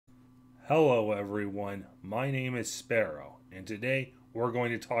Hello everyone, my name is Sparrow, and today we're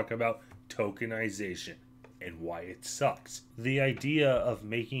going to talk about tokenization and why it sucks. The idea of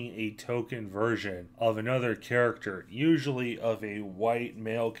making a token version of another character, usually of a white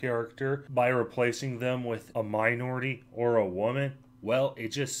male character, by replacing them with a minority or a woman, well,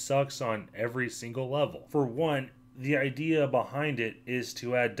 it just sucks on every single level. For one, the idea behind it is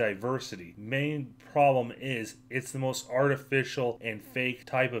to add diversity. Main problem is it's the most artificial and fake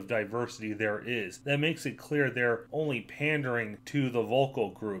type of diversity there is. That makes it clear they're only pandering to the vocal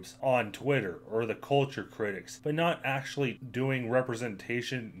groups on Twitter or the culture critics, but not actually doing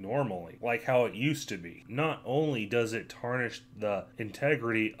representation normally, like how it used to be. Not only does it tarnish the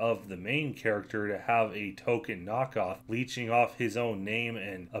integrity of the main character to have a token knockoff leeching off his own name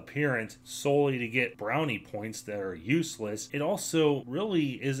and appearance solely to get brownie points that are useless, it also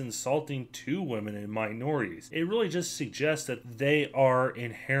really is insulting to women and minorities. It really just suggests that they are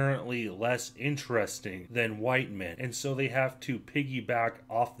inherently less interesting than white men, and so they have to piggyback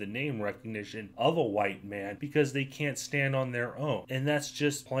off the name recognition of a white man because they can't stand on their own, and that's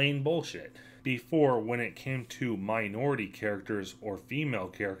just plain bullshit. Before, when it came to minority characters or female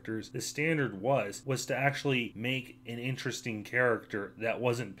characters, the standard was to actually make an interesting character that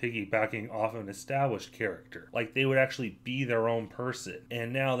wasn't piggybacking off an established character. Like, they would actually be their own person.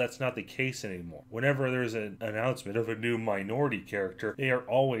 And now that's not the case anymore. Whenever there's an announcement of a new minority character, they are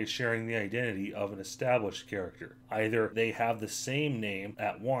always sharing the identity of an established character. Either they have the same name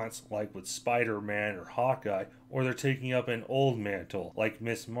at once, like with Spider-Man or Hawkeye, or they're taking up an old mantle, like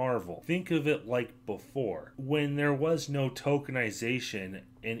Miss Marvel. Think of it like before, when there was no tokenization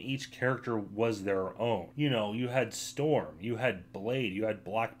and each character was their own. You know, you had Storm, you had Blade, you had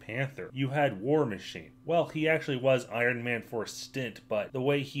Black Panther, you had War Machine. Well, he actually was Iron Man for a stint, but the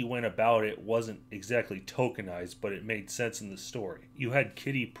way he went about it wasn't exactly tokenized, but it made sense in the story. You had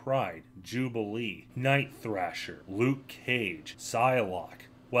Kitty Pryde, Jubilee, Night Thrasher, Luke Cage, Psylocke.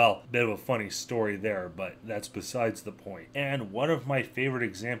 Well, bit of a funny story there, but that's besides the point. And one of my favorite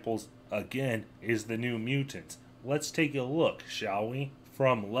examples, again, is the New Mutants. Let's take a look, shall we?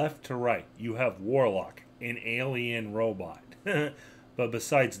 From left to right, you have Warlock, an alien robot. But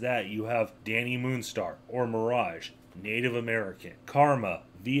besides that, you have Danny Moonstar, or Mirage, Native American. Karma,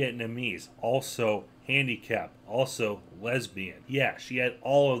 Vietnamese, also handicapped, also lesbian. Yeah, she had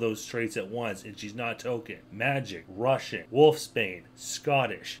all of those traits at once, and she's not token. Magic, Russian, Wolfsbane,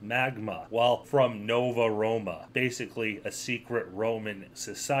 Scottish, Magma, well, from Nova Roma, basically a secret Roman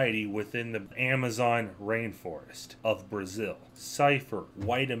society within the Amazon rainforest of Brazil. Cypher,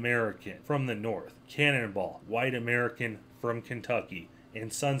 white American from the north. Cannonball, white American from Kentucky.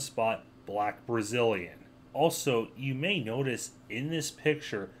 And Sunspot, black Brazilian. Also, you may notice in this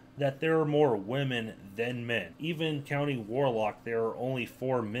picture that there are more women than men. Even counting Warlock, there are only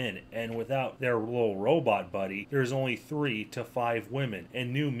 4 men, and without their little robot buddy, there's only 3 to 5 women.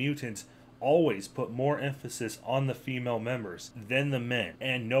 And New Mutants always put more emphasis on the female members than the men,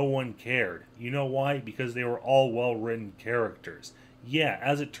 and no one cared. You know why? Because they were all well-written characters. Yeah,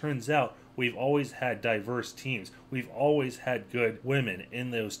 as it turns out, we've always had diverse teams. We've always had good women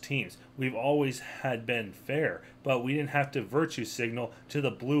in those teams. We've always had been fair, but we didn't have to virtue signal to the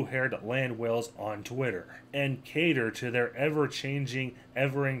blue-haired land whales on Twitter and cater to their ever-changing,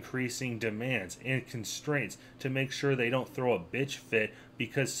 ever-increasing demands and constraints to make sure they don't throw a bitch fit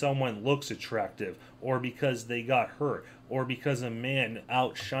because someone looks attractive, or because they got hurt, or because a man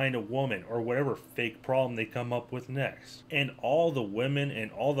outshined a woman, or whatever fake problem they come up with next. And all the women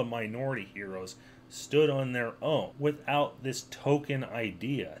and all the minority heroes stood on their own without this token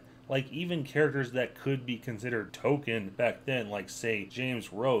idea. Like, even characters that could be considered token back then, like say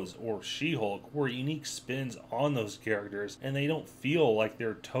James Rose or She-Hulk, were unique spins on those characters, and they don't feel like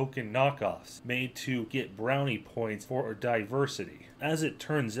they're token knockoffs made to get brownie points for diversity. As it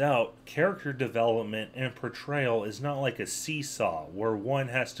turns out, character development and portrayal is not like a seesaw where one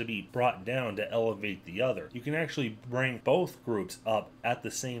has to be brought down to elevate the other. You can actually bring both groups up at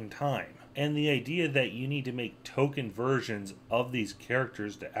the same time. And the idea that you need to make token versions of these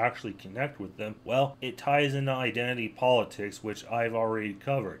characters to actually connect with them, well, it ties into identity politics, which I've already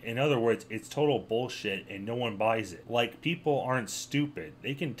covered. In other words, it's total bullshit and no one buys it. Like, people aren't stupid.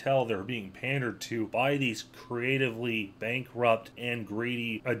 They can tell they're being pandered to by these creatively bankrupt and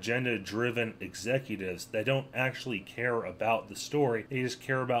greedy, agenda-driven executives that don't actually care about the story. They just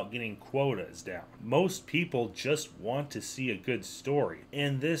care about getting quotas down. Most people just want to see a good story,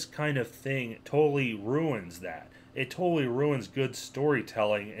 and this kind of thing totally ruins that. It totally ruins good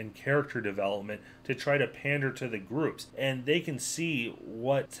storytelling and character development to try to pander to the groups. And they can see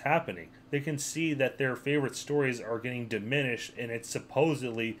what's happening. They can see that their favorite stories are getting diminished and it's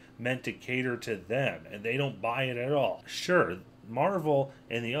supposedly meant to cater to them. And they don't buy it at all. Sure, Marvel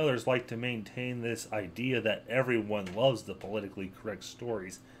and the others like to maintain this idea that everyone loves the politically correct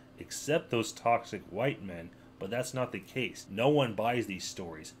stories except those toxic white men, but that's not the case. No one buys these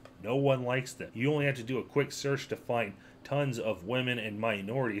stories. No one likes them. You only have to do a quick search to find tons of women and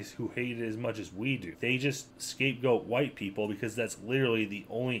minorities who hate it as much as we do. They just scapegoat white people because that's literally the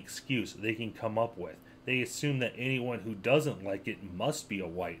only excuse they can come up with. They assume that anyone who doesn't like it must be a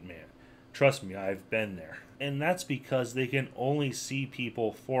white man. Trust me, I've been there. And that's because they can only see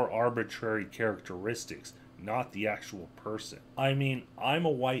people for arbitrary characteristics, not the actual person. I mean, I'm a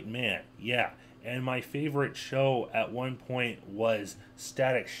white man, yeah, and my favorite show at one point was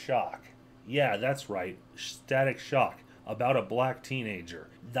Static Shock. Yeah, that's right, Static Shock, about a black teenager.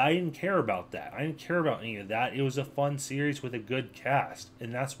 I didn't care about that. I didn't care about any of that. It was a fun series with a good cast,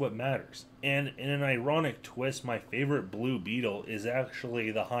 and that's what matters. And in an ironic twist, my favorite Blue Beetle is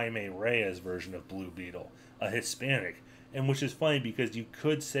actually the Jaime Reyes version of Blue Beetle, a Hispanic. And which is funny because you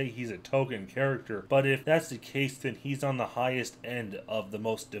could say he's a token character, but if that's the case, then he's on the highest end of the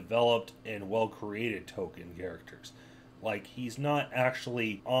most developed and well-created token characters. Like, he's not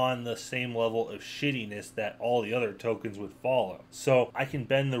actually on the same level of shittiness that all the other tokens would follow. So I can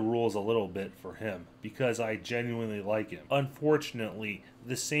bend the rules a little bit for him because I genuinely like him. Unfortunately,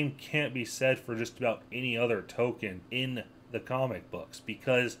 the same can't be said for just about any other token in the comic books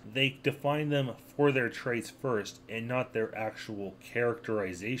because they define them for their traits first and not their actual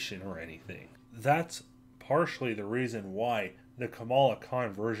characterization or anything. That's partially the reason why the Kamala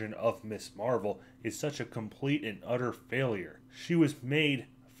Khan version of Miss Marvel is such a complete and utter failure. She was made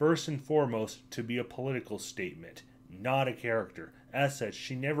first and foremost to be a political statement, not a character. As such,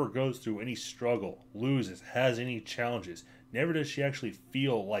 she never goes through any struggle, loses, has any challenges. Never does she actually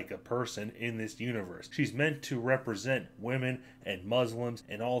feel like a person in this universe. She's meant to represent women and Muslims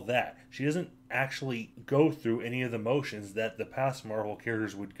and all that. She doesn't actually go through any of the motions that the past Marvel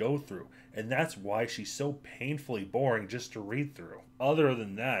characters would go through. And that's why she's so painfully boring just to read through. Other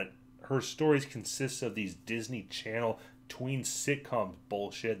than that, her stories consist of these Disney Channel tween sitcom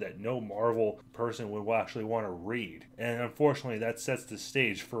bullshit that no Marvel person would actually want to read. And unfortunately, that sets the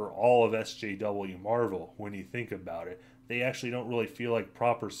stage for all of SJW Marvel when you think about it. They actually don't really feel like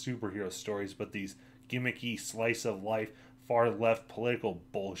proper superhero stories, but these gimmicky slice of life, far left political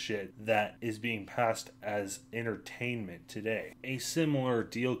bullshit that is being passed as entertainment today. A similar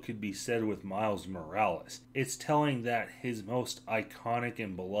deal could be said with Miles Morales. It's telling that his most iconic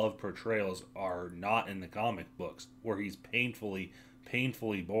and beloved portrayals are not in the comic books, where he's painfully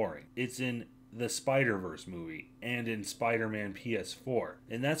boring. It's in the Spider-Verse movie and in Spider-Man PS4.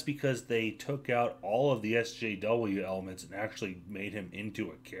 And that's because they took out all of the SJW elements and actually made him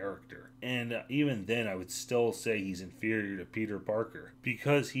into a character. And even then, I would still say he's inferior to Peter Parker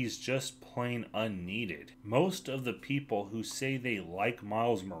because he's just plain unneeded. Most of the people who say they like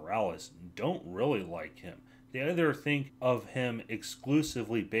Miles Morales don't really like him. They either think of him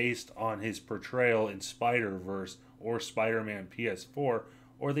exclusively based on his portrayal in Spider-Verse or Spider-Man PS4,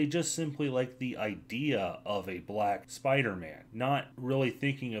 or they just simply like the idea of a black Spider-Man, not really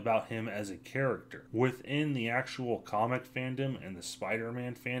thinking about him as a character. Within the actual comic fandom and the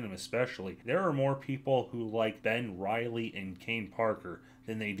Spider-Man fandom especially, there are more people who like Ben Reilly and Kane Parker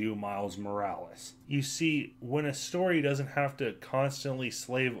than they do Miles Morales. You see, when a story doesn't have to constantly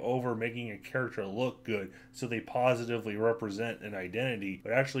slave over making a character look good so they positively represent an identity,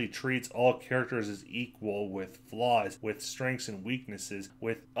 but actually treats all characters as equal with flaws, with strengths and weaknesses,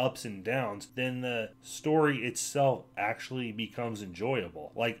 with ups and downs, then the story itself actually becomes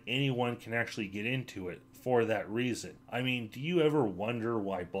enjoyable. Like, anyone can actually get into it for that reason. I mean, do you ever wonder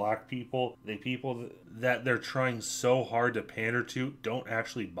why black people, the people that they're trying so hard to pander to, don't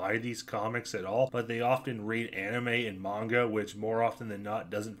actually buy these comics at all, but they often read anime and manga, which more often than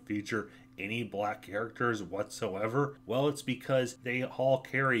not doesn't feature any black characters whatsoever? Well, it's because they all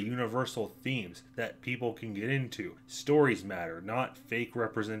carry universal themes that people can get into. Stories matter, not fake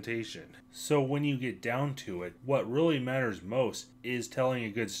representation. So when you get down to it, what really matters most is telling a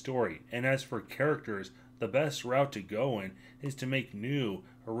good story. And as for characters, the best route to go in is to make new,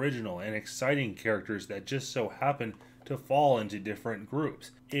 original, and exciting characters that just so happen to fall into different groups.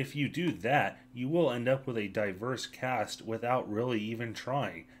 If you do that, you will end up with a diverse cast without really even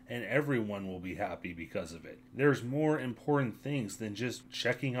trying, and everyone will be happy because of it. There's more important things than just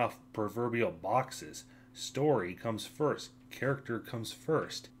checking off proverbial boxes. Story comes first. character comes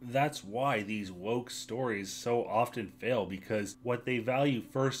first. That's why these woke stories so often fail, because what they value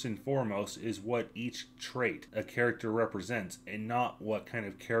first and foremost is what each trait a character represents and not what kind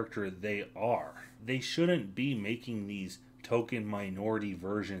of character they are. They shouldn't be making these token minority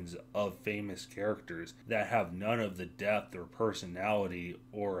versions of famous characters that have none of the depth or personality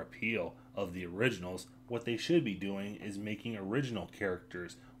or appeal of the originals. What they should be doing is making original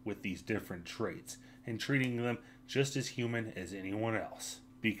characters with these different traits and treating them just as human as anyone else.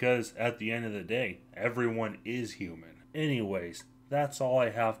 Because at the end of the day, everyone is human. Anyways, that's all I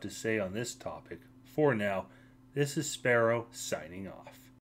have to say on this topic. For now, this is Sparrow signing off.